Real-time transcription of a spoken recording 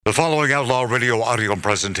The following Outlaw Radio audio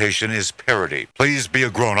presentation is parody. Please be a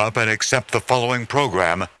grown-up and accept the following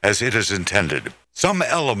program as it is intended. Some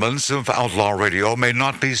elements of Outlaw Radio may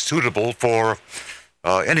not be suitable for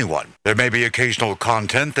anyone. There may be occasional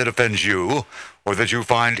content that offends you or that you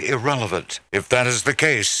find irrelevant. If that is the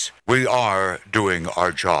case, we are doing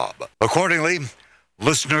our job. Accordingly,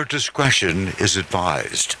 listener discretion is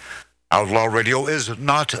advised. Outlaw Radio is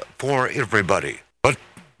not for everybody, but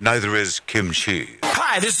neither is kimchi.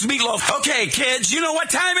 Hi, this is Meatloaf. Okay, kids, you know what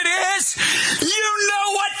time it is? You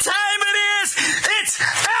know what time it is? It's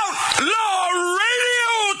Outlaw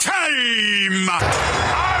Radio time!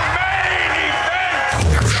 Our main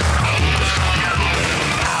event!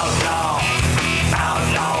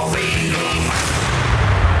 Outlaw Radio.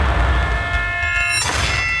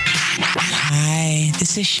 Hi,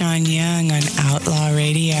 this is Sean Young on Outlaw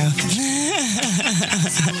Radio.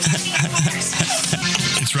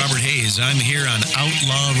 It's Robert Hayes. I'm here on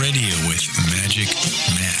Outlaw Radio with Magic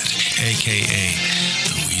Matt, a.k.a.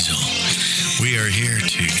 The Weasel. We are here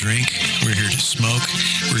to drink. We're here to smoke.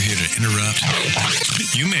 We're here to interrupt.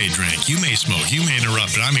 You may drink. You may smoke. You may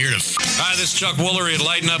interrupt, but I'm here to... Hi, this is Chuck Woolery at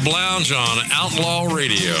Lighten Up Lounge on Outlaw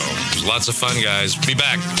Radio. There's lots of fun, guys. Be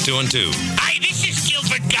back, 2 and 2. Hi, this is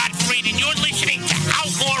Gilbert Gottfried, and you're listening to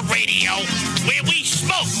Outlaw Radio, where we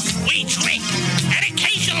smoke, we drink, and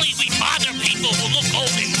occasionally we bother people who look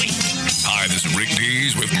old and weak. Hi, this is Rick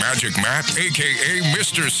Dees with Magic Matt, a.k.a.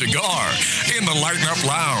 Mr. Cigar, in the Lighten Up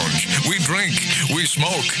Lounge. We drink, we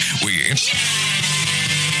smoke, we interrupt.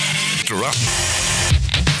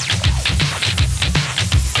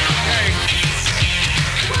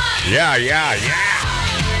 Yeah.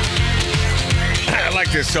 I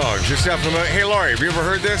like this song. Just sound familiar. Hey, Laurie, have you ever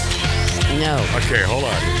heard this? No. Okay, hold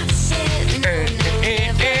on.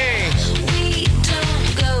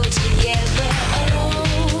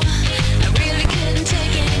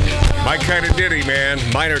 My kind of ditty, man.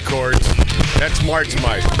 Minor chords. That's Mark's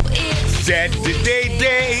mic. Dead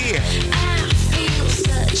day.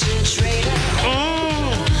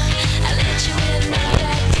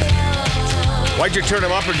 Why'd you turn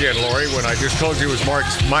him up again, Lori, when I just told you it was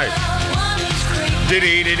Mark's mic?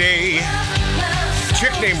 Diddy.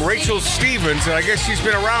 Chick named Rachel Stevens, and I guess she's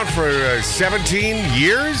been around for 17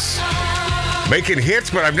 years? Making hits,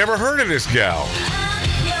 but I've never heard of this gal.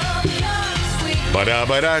 But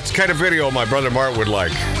it's kind of video my brother Mart would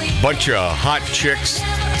like. Bunch of hot chicks,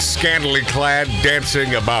 scantily clad,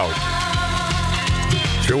 dancing about.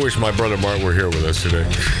 Sure wish my brother Mart were here with us today.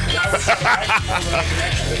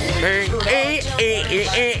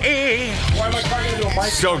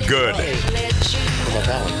 So good.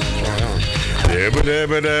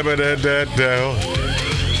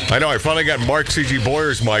 I know, I finally got Mark C.G.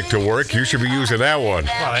 Boyer's mic to work. You should be using that one.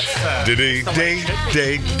 Well, that's...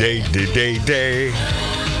 Day.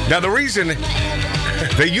 Now, the reason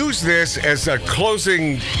they use this as a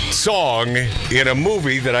closing song in a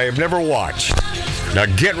movie that I have never watched. Now,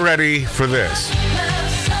 get ready for this.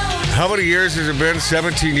 How many years has it been?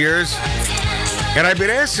 17 years? And I've been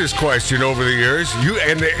asked this question over the years.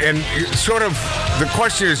 And sort of the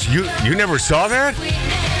question is, you never saw that?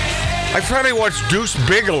 I finally watched Deuce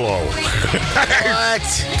Bigalow.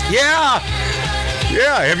 What? Yeah.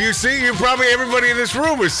 Have you seen? Probably everybody in this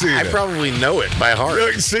room has seen it. I probably know it by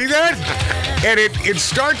heart. See that? And it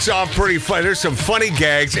starts off pretty fun. There's some funny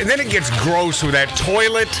gags, and then it gets gross with that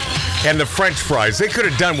toilet and the French fries. They could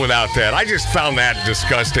have done without that. I just found that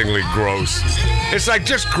disgustingly gross. It's like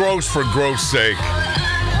just gross for gross sake.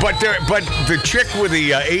 But the chick with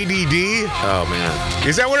the ADD. Oh man,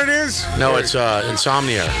 is that what it is? No, it's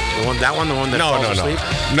insomnia. The one that falls asleep.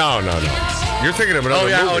 No. You're thinking of another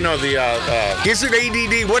movie. Oh no, Is it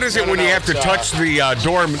ADD? What is it when you have to touch the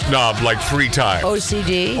doorknob like 3 times?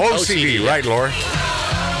 OCD. OCD, right, Laura?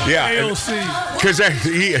 Yeah. AOC. Because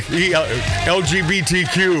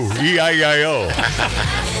LGBTQ, EIIO.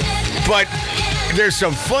 But there's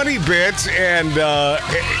some funny bits, and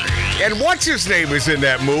what's his name is in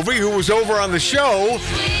that movie, who was over on the show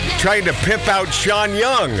trying to pimp out Sean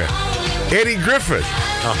Young. Eddie Griffith.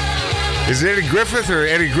 Oh. Is it Eddie Griffith or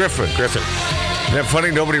Eddie Griffin? Griffin. Isn't that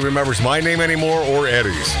funny? Nobody remembers my name anymore or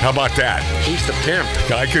Eddie's. How about that? He's the pimp.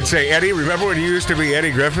 I could say, Eddie, remember when you used to be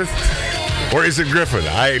Eddie Griffith? Or is it Griffin?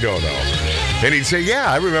 I don't know. And he'd say,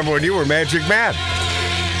 yeah, I remember when you were Magic Matt.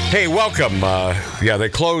 Hey, welcome. They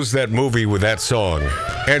closed that movie with that song.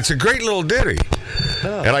 And it's a great little ditty.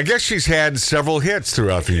 Oh. And I guess she's had several hits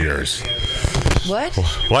throughout the years. What?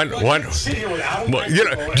 One. Do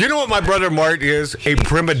you know what my brother Mart is? A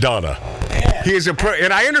prima donna. He is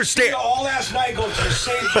and I understand. All last night go to the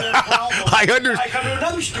same problem. I understand. I come to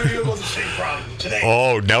another studio, go to the same problem. today.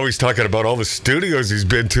 Oh, now he's talking about all the studios he's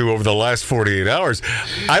been to over the last 48 hours.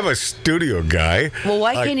 I'm a studio guy. Well,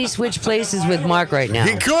 why can't he switch places with Mark right now?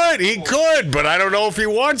 He could, but I don't know if he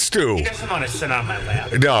wants to. He doesn't want to sit on my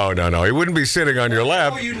lap. No. He wouldn't be sitting on your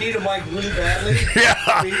lap. Oh, you need a mic really badly? Yeah.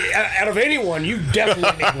 I mean, out of anyone, you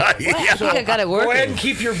definitely need one. I think I got it working. Go ahead and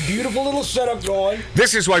keep your beautiful little setup going.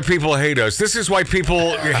 This is why people hate us. This is why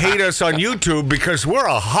people hate us on YouTube, because we're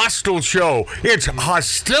a hostile show. It's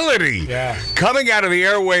hostility coming out of the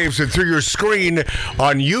airwaves and through your screen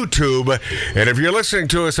on YouTube. And if you're listening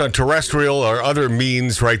to us on terrestrial or other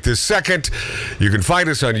means right this second, you can find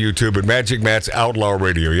us on YouTube at Magic Matt's Outlaw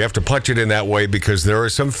Radio. You have to punch it in that way because there are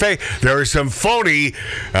some phony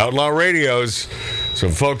Outlaw Radios.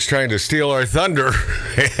 Some folks trying to steal our thunder,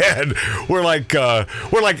 and we're like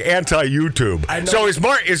anti-YouTube. So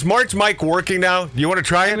is Mart's mic working now? You want to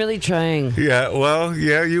try it? I'm really trying. Yeah, well,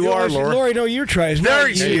 you are, Laura. Lori, no, you're trying. It's there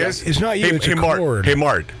not she you. is. It's not you. It's a cord. Hey,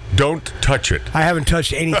 Mart, don't touch it. I haven't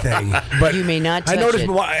touched anything. But you may not touch it.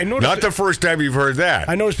 I noticed not the first time you've heard that.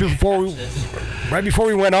 I noticed right before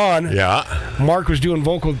we went on. Yeah. Mark was doing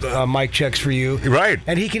vocal mic checks for you. Right.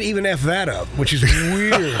 And he can even F that up, which is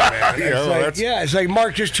weird, man. It's like,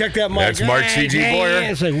 Mark, just check that mic. That's Mark C.G. Boyer.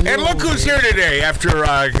 It's like, and look who's here today after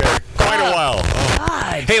quite a while.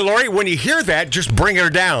 Oh. Hey, Lori, when you hear that, just bring her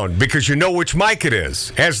down because you know which mic it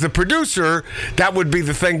is. As the producer, that would be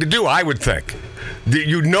the thing to do, I would think.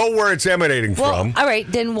 You know where it's emanating from. All right,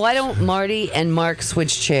 then why don't Marty and Mark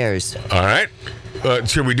switch chairs? All right.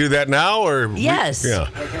 Should we do that now, or yes? Yeah.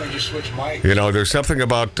 Why can't we just switch mics? You know, there's something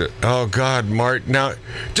about. Oh God, Mart. Now,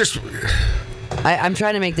 just. I'm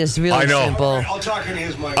trying to make this really simple. Right, I'll talk into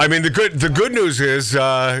his mic. I mean, the good news is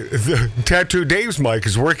the Tattoo Dave's mic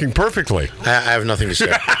is working perfectly. I have nothing to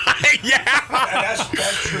say. Yeah.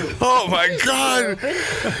 That's true. Oh my God.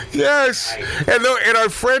 Yes. And our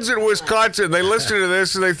friends in Wisconsin, they listen to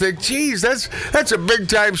this and they think, geez, that's a big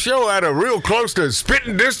time show out of real close to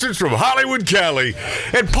spitting distance from Hollywood, Cali.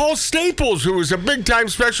 And Paul Staples, who is a big time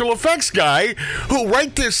special effects guy, who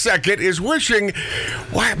right this second is wishing,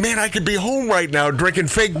 why, man, I could be home right now drinking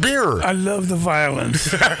fake beer. I love the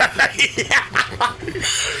violence.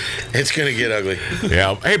 It's going to get ugly.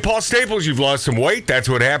 Yeah. Hey, Paul Staples, you've lost some weight. That's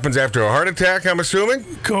what happens after a heart attack, I'm assuming?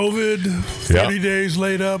 COVID, 30 days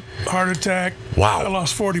laid up, heart attack. Wow. I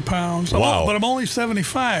lost 40 pounds. Wow. But I'm only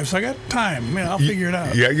 75, so I got time. Man, I'll figure it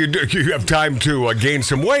out. Yeah, you do. You have time to gain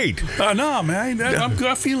some weight. No, man.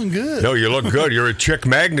 I'm feeling good. No, you look good. You're a chick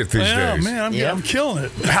magnet these days. Yeah, man. I'm killing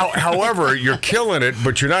it. However, you're killing it,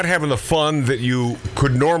 but you're not having the fun that you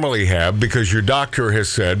could normally have because your doctor has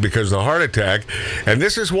said, because of the heart attack, and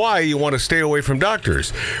this is why you want to stay away from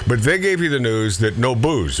doctors. But they gave you the news that no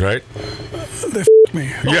booze, right? They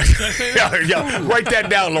me. Yeah. Write that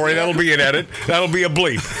down, Lori. That'll be an edit. That'll be a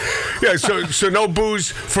bleep. Yeah, so no booze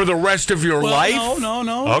for the rest of your life?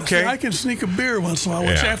 No. Okay. See, I can sneak a beer once in a while,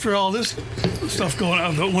 which after all this stuff going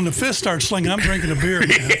on, when the fist starts slinging, I'm drinking a beer.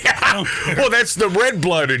 Well, that's the red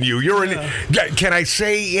blood in you. You're can I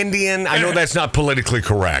say Indian? I know that's not politically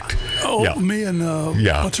correct. Me and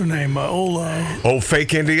what's her name? Old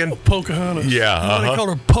fake Indian? Pocahontas. Yeah. They call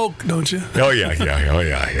her Poke, don't you? Oh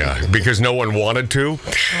yeah. Because no one wanted to.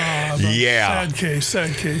 Yeah.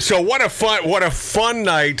 Sad case. So what a fun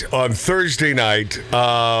night on Thursday night.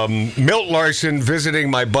 Milt Larson visiting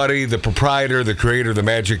my buddy, the proprietor, the creator of the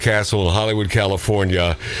Magic Castle in Hollywood,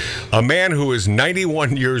 California. A man who is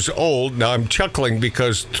 91 years old. Now I'm chuckling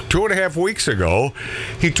because 2.5 weeks ago,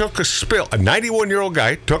 he took a spill. A 91-year-old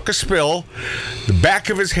guy took a spill. The back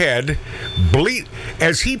of his head,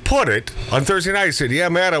 as he put it on Thursday night. He said, "Yeah,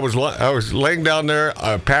 man, I was laying down there,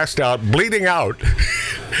 passed out, bleeding out."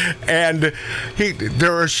 And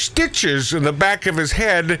there are stitches in the back of his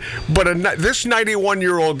head, but this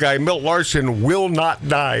 91-year-old guy, Milt Larson, will not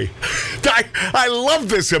die. I love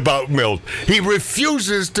this about Milt. He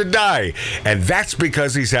refuses to die, and that's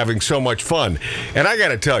because he's having so much fun. And I got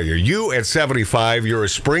to tell you, you at 75, you're a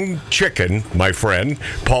spring chicken, my friend,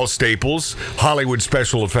 Paul Staples, Hollywood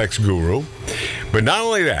special effects guru. But not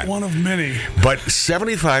only that, one of many, but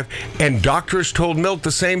 75, and doctors told Milt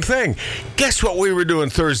the same thing. Guess what we were doing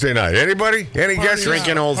Thursday night? Anybody? Any guesses?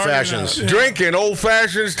 Drinking old fashions. Yeah. Drinking old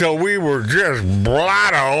fashions till we were just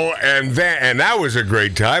blotto, and that was a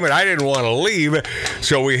great time. And I didn't want to leave,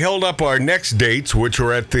 so we held up our next dates, which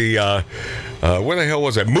were at the. Where the hell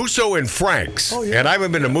was it? Musso and Frank's. Oh, yeah. And I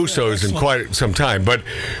haven't been to Musso's in quite some time. But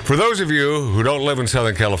for those of you who don't live in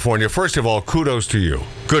Southern California, first of all, kudos to you.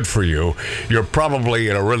 Good for you. You're probably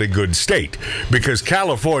in a really good state because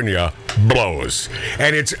California blows.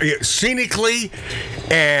 And it's scenically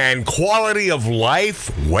and quality of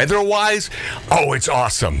life, weather-wise, it's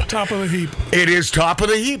awesome. Top of the heap. It is top of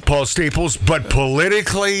the heap, Paul Staples, but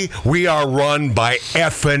politically, we are run by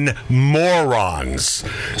effing morons.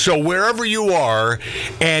 So wherever you are,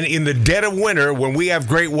 and in the dead of winter, when we have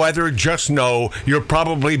great weather, just know you're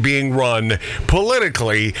probably being run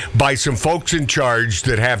politically by some folks in charge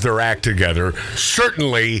that have their act together.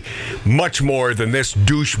 Certainly much more than this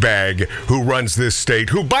douchebag who runs this state,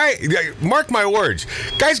 who, mark my words,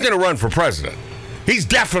 guy's going to run for president. He's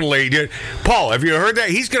definitely... Paul, have you heard that?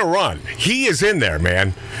 He's going to run. He is in there,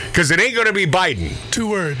 man. Because it ain't going to be Biden. 2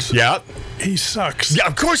 words. Yeah. He sucks. Yeah,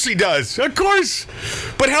 of course he does. Of course.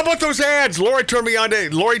 But how about those ads? Lori turned me on to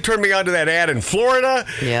that ad in Florida.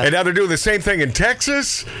 Yeah. And now they're doing the same thing in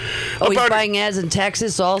Texas. He's buying ads in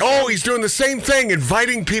Texas also? Oh, he's doing the same thing,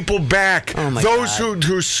 inviting people back. Oh, my those God.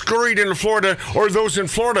 who scurried into Florida, or those in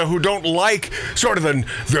Florida who don't like sort of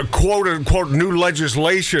the quote-unquote new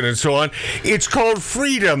legislation and so on. It's called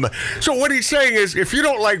freedom. So what he's saying is, if you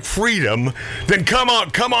don't like freedom, then come on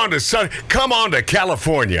to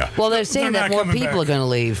California. Well, they're saying that more people are going to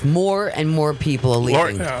leave. More and more people are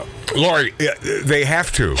leaving. Lori, they have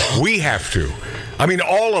to. We have to. I mean,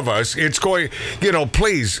 all of us. It's going,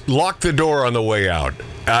 please lock the door on the way out.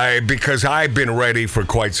 Because I've been ready for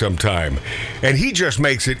quite some time. And he just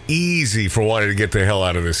makes it easy for wanting to get the hell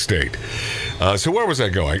out of this state. So where was I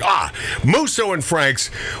going? Musso and Frank's,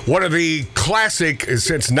 one of the classic,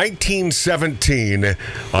 since 1917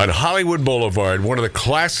 on Hollywood Boulevard, one of the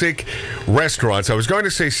classic restaurants. I was going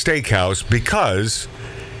to say steakhouse because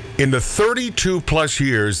in the 32-plus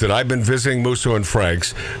years that I've been visiting Musso and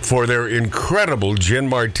Frank's for their incredible gin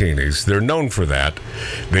martinis, they're known for that.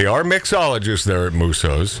 They are mixologists there at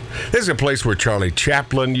Musso's. This is a place where Charlie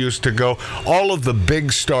Chaplin used to go, all of the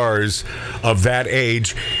big stars of that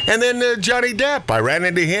age. And then Johnny Depp, I ran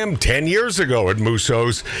into him 10 years ago at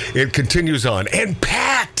Musso's. It continues on. And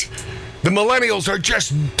packed! The millennials are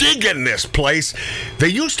just digging this place. They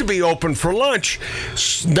used to be open for lunch,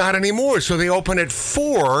 not anymore. So they open at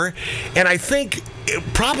 4, and I think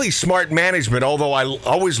probably smart management, although I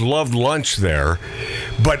always loved lunch there.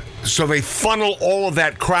 But so they funnel all of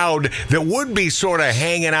that crowd that would be sort of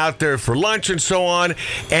hanging out there for lunch and so on,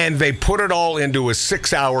 and they put it all into a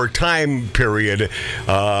 6-hour time period,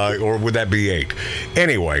 or would that be 8?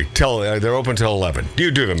 Anyway, they're open till 11.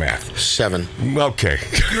 You do the math. 7. Okay.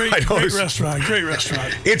 Great restaurant. Great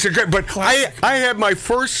restaurant. It's a great, but I had my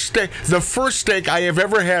first steak, the first steak I have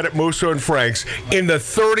ever had at Musso and Frank's in the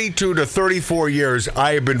 32 to 34 years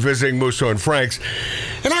I have been visiting Musso and Frank's.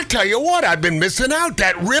 And I tell you what, I've been missing out.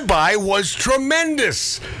 That ribeye was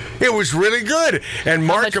tremendous. It was really good. And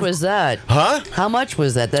Mark, how much was that? Huh? How much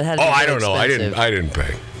was that? That had to be I don't know. expensive. I didn't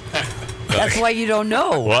pay. That's why you don't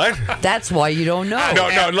know. What? That's why you don't know.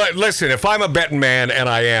 No. Listen, if I'm a betting man, and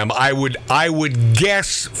I am, I would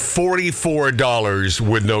guess $44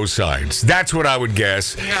 with no sides. That's what I would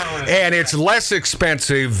guess. And it's less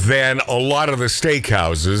expensive than a lot of the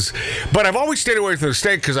steakhouses. But I've always stayed away from the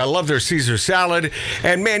steak because I love their Caesar salad.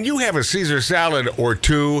 And man, you have a Caesar salad or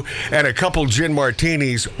 2 and a couple gin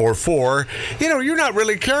martinis or 4. You're not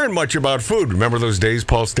really caring much about food. Remember those days,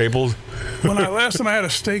 Paul Staples? Last time I had a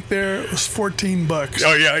steak there, it was $14.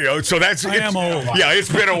 Oh, yeah. So I am old. Yeah,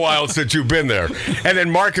 it's been a while since you've been there. And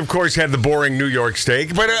then Mark, of course, had the boring New York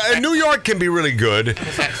steak. But New York can be really good.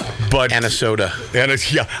 And a soda.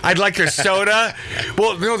 I'd like a soda.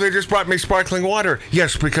 Well, no, they just brought me sparkling water.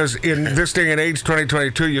 Yes, because in this day and age,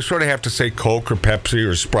 2022, you sort of have to say Coke or Pepsi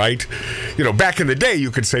or Sprite. Back in the day,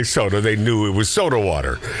 you could say soda. They knew it was soda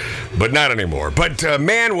water. But not anymore. But,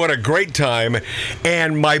 man, what a great time.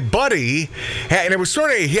 And my buddy, and it was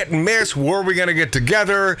sort of a hit and miss. Were we going to get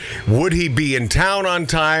together? Would he be in town on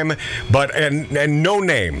time? But and no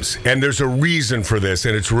names. And there's a reason for this,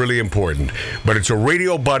 and it's really important. But it's a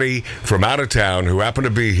radio buddy from out of town who happened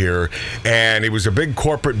to be here, and he was a big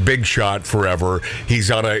corporate big shot forever.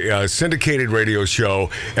 He's on a syndicated radio show,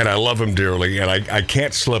 and I love him dearly, and I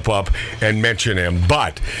can't slip up and mention him.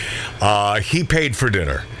 But he paid for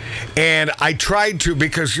dinner. And I tried to,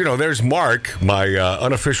 because, there's Mark, my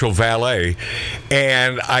unofficial valet,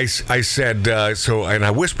 and I said, and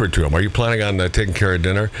I whispered to him, are you planning on taking care of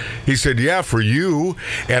dinner? He said, yeah, for you.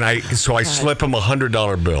 And I slip him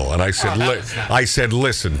 $100 bill, and I said,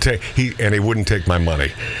 listen, and he wouldn't take my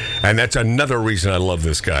money. And that's another reason I love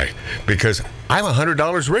this guy, because I'm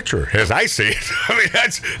 $100 richer, as I see it. I mean,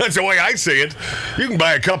 that's the way I see it. You can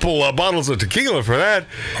buy a couple bottles of tequila for that.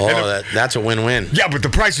 Oh, that's a win-win. Yeah, but the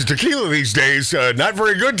price of tequila these days, not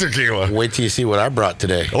very good tequila. Wait till you see what I brought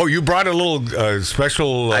today. Oh, you brought a little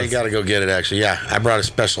special... I got to go get it, actually. Yeah, I brought a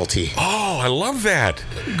specialty. Oh, I love that.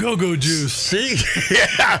 Go-go juice. See?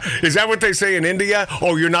 Yeah. Is that what they say in India?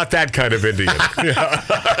 Oh, you're not that kind of Indian.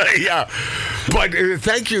 Yeah. But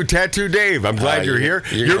thank you, Tattoo Dave. I'm glad you're here.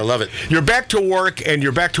 You're going to love it. You're back to work, and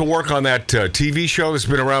you're back to work on that TV show that's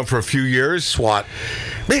been around for a few years. SWAT.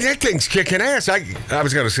 Man, that thing's kicking ass. I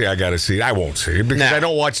was going to say I got to see it. I won't see it because I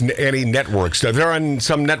don't watch any network stuff. They're on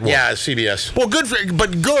some network. Yeah, CBS. Well, good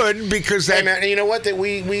because that... Hey, man, you know what? That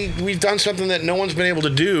we've done something that no one's been able to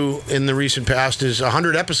do in the recent past is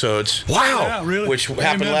 100 episodes. Wow. Yeah, really. Which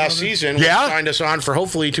happened last season. Yeah. Which signed us on for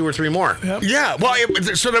hopefully 2 or 3 more. Yep. Yeah. Well,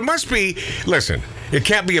 so there must be... Listen, it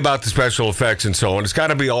can't be about the special effects and so on. It's got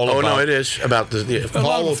to be all about... Oh, no, it is about the...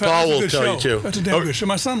 Paul will tell you, too. That's a damn good show.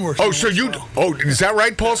 My son works on it. Oh, is that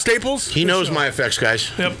right, Paul Staples? He knows my effects,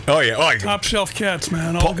 guys. Yep. Oh, yeah. Top shelf cats,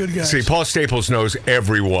 man. All good guys. See, Paul Staples knows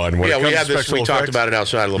everyone. When it comes we had to this. We talked about it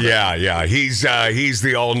outside a little bit. Yeah. He's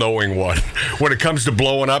the all-knowing one. When it comes to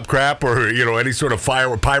blowing up crap or, any sort of fire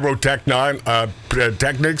or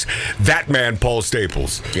pyrotechnics, that man, Paul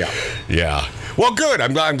Staples. Yeah. Well, good.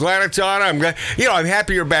 I'm glad it's on. I'm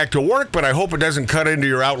happy you're back to work, but I hope it doesn't cut into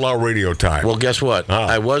your Outlaw Radio time. Well, guess what?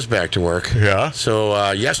 I was back to work. Yeah.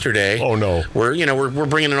 So yesterday. Oh no. We're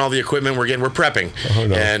bringing in all the equipment. We're prepping. Oh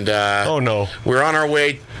no. And no. We're on our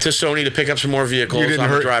way to Sony to pick up some more vehicles.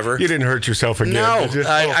 I'm a driver. You didn't hurt yourself again. No.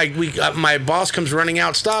 Did you? My boss comes running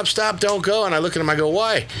out. Stop! Don't go! And I look at him. I go,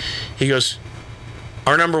 why? He goes,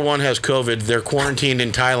 our number one has COVID. They're quarantined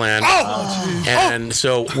in Thailand.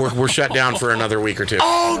 So we're shut down for another week or 2.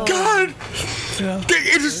 Oh, God. Yeah.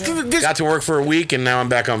 Got to work for a week, and now I'm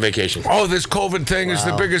back on vacation. Oh, this COVID thing is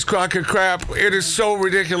the biggest crock of crap. It is so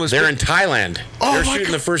ridiculous. They're in Thailand. Oh, they're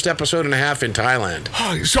shooting the first episode and a half in Thailand.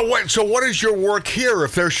 So what is your work here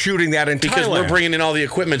if they're shooting that in Thailand? Because we're bringing in all the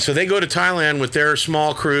equipment. So they go to Thailand with their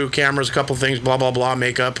small crew, cameras, a couple things, blah, blah, blah,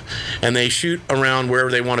 makeup, and they shoot around wherever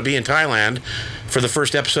they want to be in Thailand for the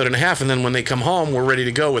first episode and a half, and then when they come home, we're ready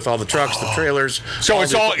to go with all the trucks, the trailers. So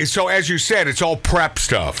so as you said, it's all prep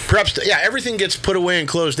stuff. Yeah, everything gets put away and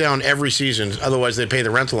closed down every season. Otherwise, they pay the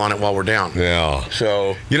rental on it while we're down. Yeah.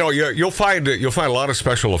 So you'll find a lot of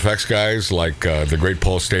special effects guys like the great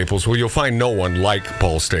Paul Staples. Well, you'll find no one like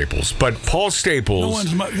Paul Staples, but Paul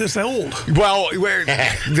Staples. No one's this old. Well,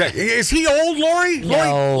 is he old, Lori?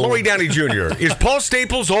 No. Lori Downey Jr. Is Paul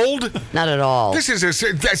Staples old? Not at all. This is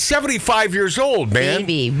 75 years old. Man.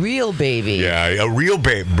 Real baby. Yeah, a real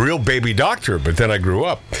baby doctor. But then I grew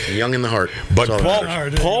up young in the heart. But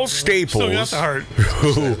Paul Staples, still got the heart.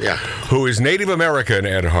 who is Native American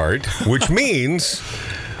at heart, which means.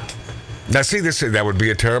 Now, see, that would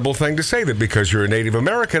be a terrible thing to say, that because you're a Native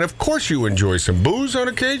American, of course you enjoy some booze on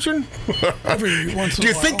occasion. Every once in Do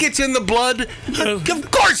you a while. think it's in the blood?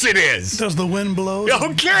 Of course it is. Does the wind blow?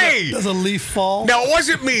 Okay. Does a leaf fall? Now, it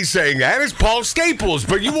wasn't me saying that. It's Paul Staples.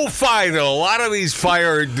 But you will find that a lot of these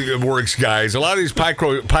fireworks guys, a lot of these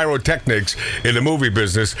pyrotechnics in the movie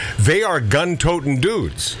business, they are gun-toting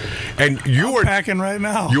dudes. And you are packing right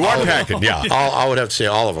now. You are packing, yeah. I would have to say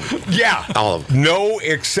all of them. Yeah. All of them. No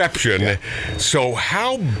exception. Yeah. So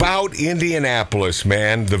how about Indianapolis,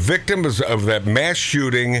 man? The victims of that mass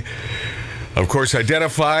shooting, of course,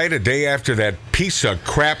 identified a day after that piece of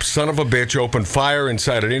crap son of a bitch opened fire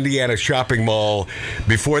inside an Indiana shopping mall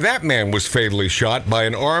before that man was fatally shot by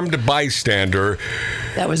an armed bystander.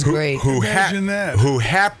 That was great. Imagine that. Who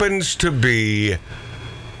happens to be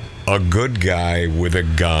a good guy with a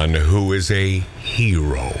gun who is a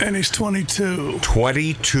hero. And he's 22.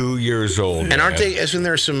 22 years old. And isn't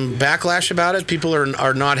there some backlash about it? People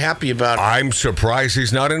are not happy about it. I'm surprised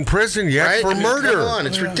he's not in prison yet for murder. Come on,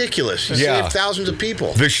 it's ridiculous. He saved thousands of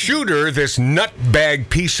people. The shooter, this nutbag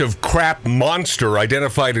piece of crap monster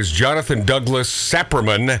identified as Jonathan Douglas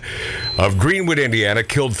Sapperman of Greenwood, Indiana,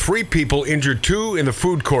 killed 3 people, injured 2 in the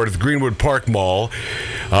food court at the Greenwood Park Mall.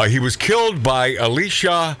 He was killed by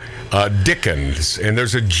Alicia Dickens, and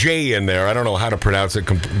there's a J in there. I don't know how to pronounce it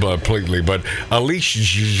completely, but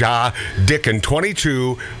Alicia Dickens,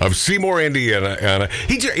 22, of Seymour, Indiana.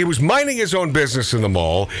 He was minding his own business in the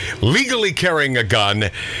mall, legally carrying a gun,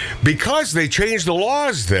 because they changed the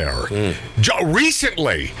laws there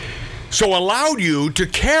recently. So allowed you to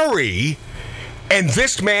carry. And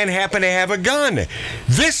this man happened to have a gun.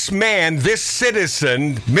 This man, this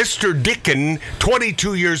citizen, Mr. Dickens,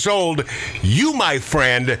 22 years old, you, my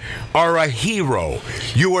friend, are a hero.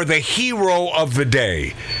 You are the hero of the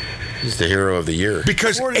day. He's the hero of the year.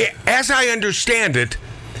 Because, as I understand it,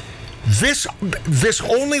 this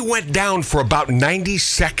only went down for about 90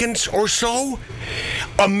 seconds or so,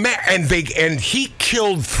 and he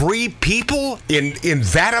killed 3 people in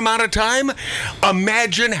that amount of time.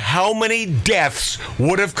 Imagine how many deaths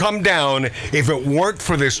would have come down if it weren't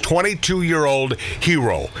for this 22-year-old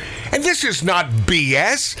hero. And this is not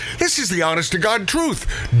BS. This is the honest to God truth.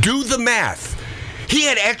 Do the math. He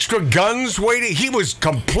had extra guns waiting. He was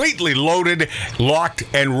completely loaded, locked,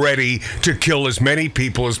 and ready to kill as many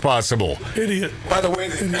people as possible. Idiot. By the way,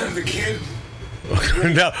 the kid.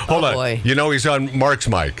 Now, hold on. Boy. You know he's on Mark's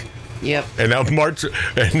mic. Yep. And now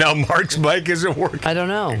Mark's mic isn't working. I don't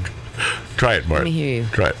know. Try it, Mark. Let me hear you.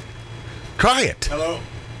 Try it. Try it. Hello.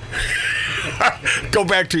 Go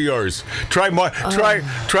back to yours. Try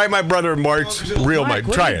my brother Mark's real mic.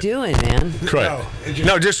 What Try are you it. doing, man? Try it.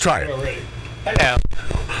 No, just try it. Hello.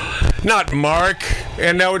 Not Mark.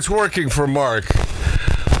 And now it's working for Mark.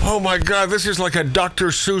 Oh my God, this is like a Dr.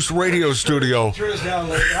 Seuss radio studio. Turn this down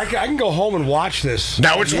later. I can go home and watch this.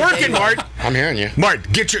 Now it's working, Mark. I'm hearing you.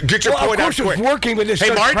 Mark, get your point out Of quick. course it's working, but this Hey,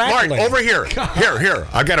 starts Mark, crackling. over here. Here.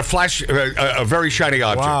 I got a flash, a very shiny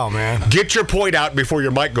object. Wow, man. Get your point out before your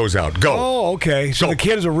mic goes out. Go. Oh, okay. So Go. the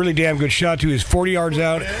kid is a really damn good shot, too. He's 40 yards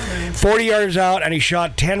out. 40 yards out, and he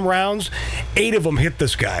shot 10 rounds. 8 of them hit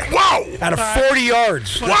this guy. Wow! Out of 40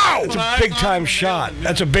 yards. Wow! That's a big-time shot.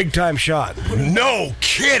 That's a big-time shot. No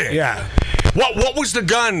kidding. Yeah. What was the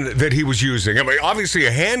gun that he was using? I mean, obviously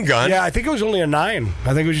a handgun. Yeah, I think it was only a 9.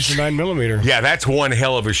 I think it was just a 9mm. Yeah, that's one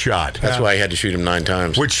hell of a shot. That's why I had to shoot him 9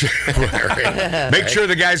 times. Which make sure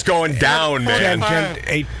the guy's going down, man.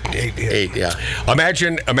 8, yeah.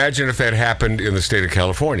 Imagine if that happened in the state of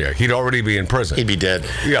California. He'd already be in prison. He'd be dead.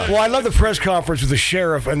 Yeah. Well, I love the press conference with the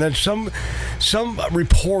sheriff, and then some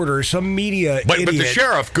reporter, some media But idiot. the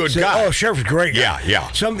sheriff, good guy. Oh, sheriff's great guy.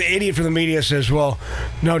 Yeah. Some idiot from the media says, "Well,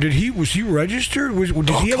 now was he registered?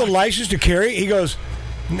 Did he have a license to carry?" He goes,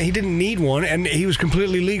 he didn't need one, and he was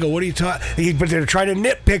completely legal. What are you talking? But they're trying to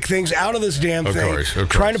nitpick things out of this damn thing. Of course.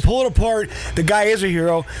 Trying to pull it apart. The guy is a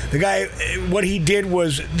hero. The guy, what he did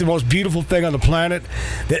was the most beautiful thing on the planet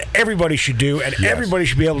that everybody should do, and everybody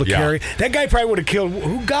should be able to carry. That guy probably would have killed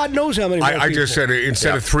who God knows how many. I just said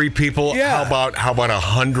instead of 3 people, how about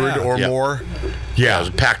 100 or more? Yeah, it was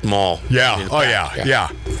a packed mall. Yeah. Oh yeah.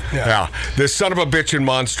 This son of a bitchin'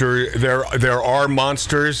 monster. There are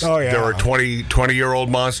monsters. Oh yeah. There are 20-year-old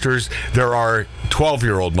monsters. There are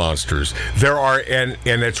 12-year-old monsters. There are, and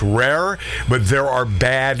it's rare, but there are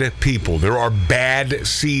bad people. There are bad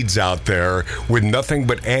seeds out there with nothing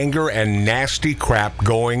but anger and nasty crap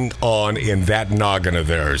going on in that noggin of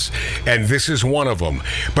theirs. And this is one of them.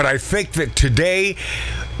 But I think that today,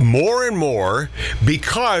 more and more,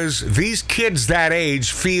 because these kids that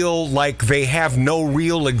age feel like they have no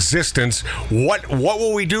real existence, what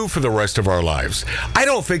will we do for the rest of our lives? I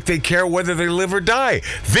don't think they care whether they live or die.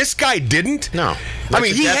 This guy didn't. No.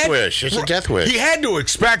 It's a death wish. He had to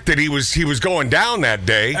expect that he was going down that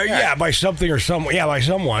day. By something or someone. Yeah, by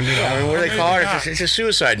someone. You know. I mean, what do they call it? It's a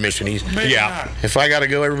suicide mission. Not. If I got to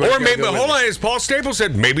go, everybody. Or maybe, hold on, as Paul Staples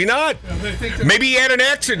said, maybe not. Maybe he had an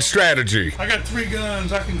exit strategy. I got 3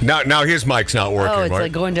 guns. I can. Now his mic's not working. Oh, it's Mark.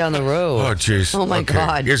 like going down the road. Oh, jeez. Oh, my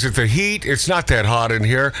God. Is it the heat? It's not that hot in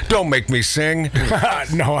here. Don't make me sing.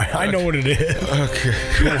 No, I know what it is. Okay.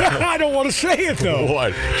 I don't want to say it, though.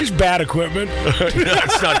 What? Just bad equipment.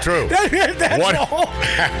 That's not true. That's all.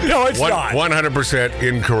 No, it's not. 100%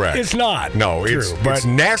 incorrect. It's not. No, true, it's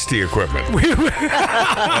nasty equipment. All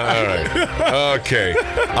right. Okay.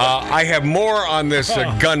 I have more on this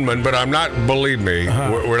gunman, but I'm not, believe me,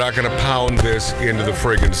 we're not going to pound this into the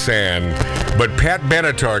friggin' sand. But Pat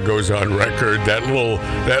Benatar goes on record, that little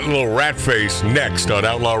rat face, next on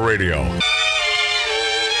Outlaw Radio.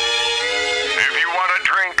 If you want a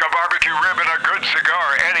drink, a barbecue rib, and a good cigar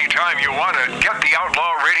anytime you want it, get the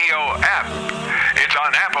Outlaw Radio app. It's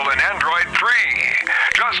on Apple and Android free.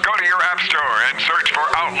 Just go to your app store and search for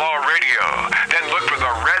Outlaw Radio. Then look for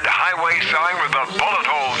the red highway sign with the bullet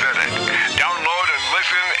holes in it. Download and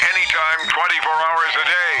listen anytime, 24 hours a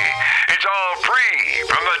day. It's all free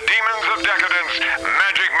from the Demons of Decadence,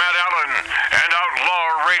 Magic Matt Allen, and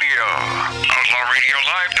Outlaw Radio.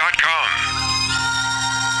 OutlawRadioLive.com.